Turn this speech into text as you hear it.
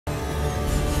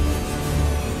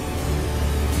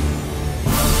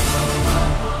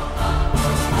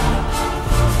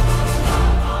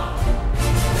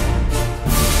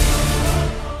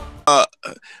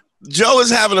Joe is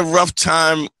having a rough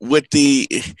time with the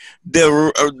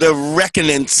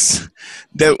reckonings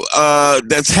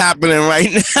that's happening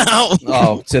right now.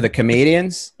 Oh, to the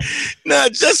comedians? No,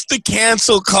 just the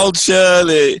cancel culture.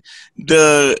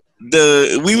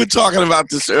 We were talking about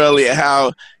this earlier.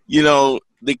 How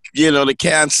the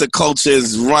cancel culture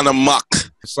is run amok.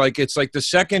 It's like the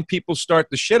second people start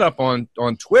the shit up on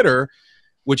Twitter,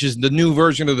 which is the new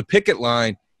version of the picket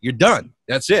line, you're done.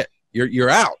 That's it. You're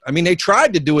out. I mean, they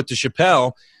tried to do it to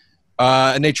Chappelle,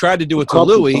 and they tried to do it to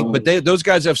Louis, but those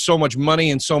guys have so much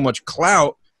money and so much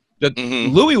clout that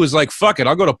Louis was like, fuck it,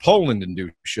 I'll go to Poland and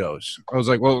do shows. I was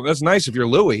like, well, that's nice if you're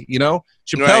Louis, you know?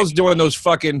 Chappelle's doing those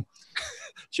fucking...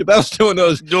 Chappelle's doing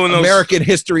those American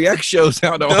History X shows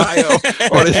out in Ohio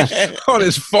on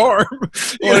his farm.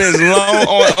 on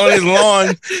his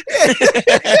lawn.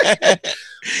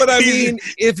 But I mean,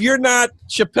 if you're not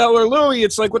Chappelle or Louis,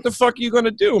 it's like, what the fuck are you going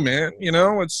to do, man? You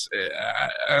know, it's,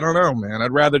 I don't know, man.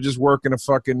 I'd rather just work in a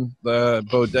fucking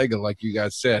bodega, like you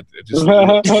guys said. Just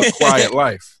a quiet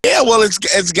life. Yeah, well,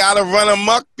 it's got to run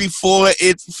amok before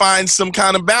it finds some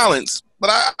kind of balance. But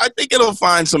I think it'll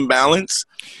find some balance.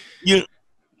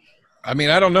 I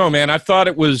mean, I don't know, man. I thought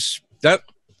it was that.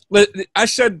 I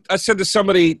said to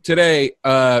somebody today,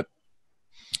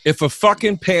 if a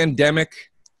fucking pandemic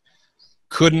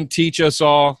couldn't teach us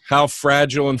all how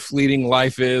fragile and fleeting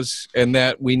life is, and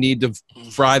that we need to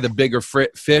fry the bigger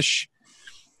fish,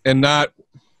 and not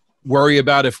worry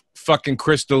about if fucking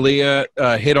Chris D'Elia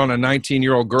hit on a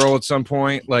 19-year-old girl at some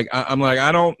point. Like, I'm like,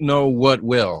 I don't know what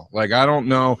will. Like, I don't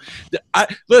know.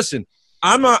 Listen,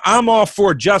 I'm all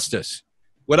for justice.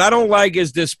 What I don't like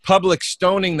is this public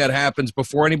stoning that happens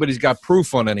before anybody's got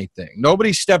proof on anything.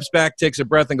 Nobody steps back, takes a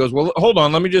breath, and goes, well, hold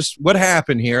on, what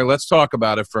happened here? Let's talk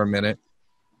about it for a minute.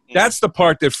 That's the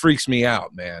part that freaks me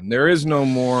out, man. There is no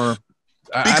more,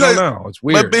 I don't know. It's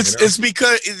weird. But it's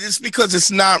because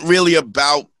it's not really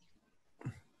about,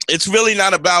 it's really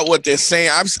not about what they're saying.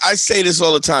 I say this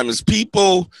all the time, is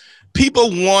people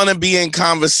want to be in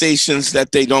conversations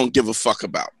that they don't give a fuck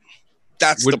about.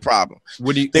 That's the problem.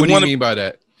 What do you mean by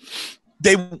that?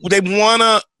 They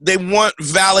want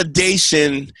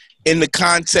validation in the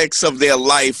context of their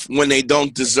life when they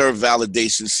don't deserve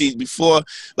validation. See, before,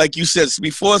 like you said,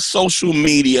 before social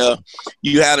media,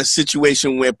 you had a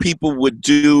situation where people would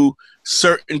do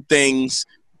certain things.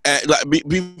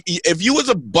 If you was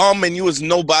a bum and you was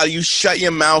nobody, you shut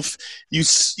your mouth. You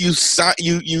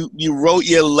wrote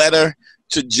your letter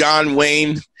to John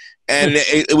Wayne. And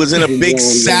it was in a big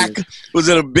sack. It was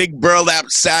in a big burlap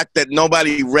sack that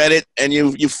nobody read it, and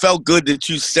you felt good that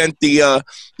you sent the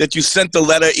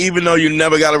letter, even though you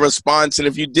never got a response. And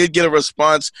if you did get a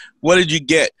response, what did you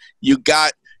get? You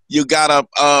got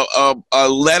a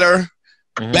letter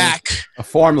back, a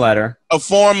form letter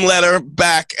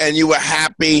back, and you were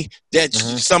happy that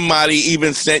somebody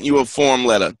even sent you a form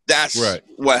letter. That's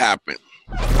what happened.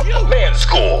 Young man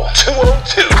school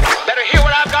 202. Better hear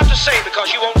what I've got to say,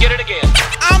 because you won't get it again.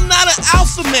 I'm not an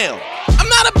alpha male. I'm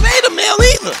not a beta male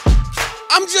either.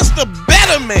 I'm just a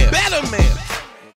better man.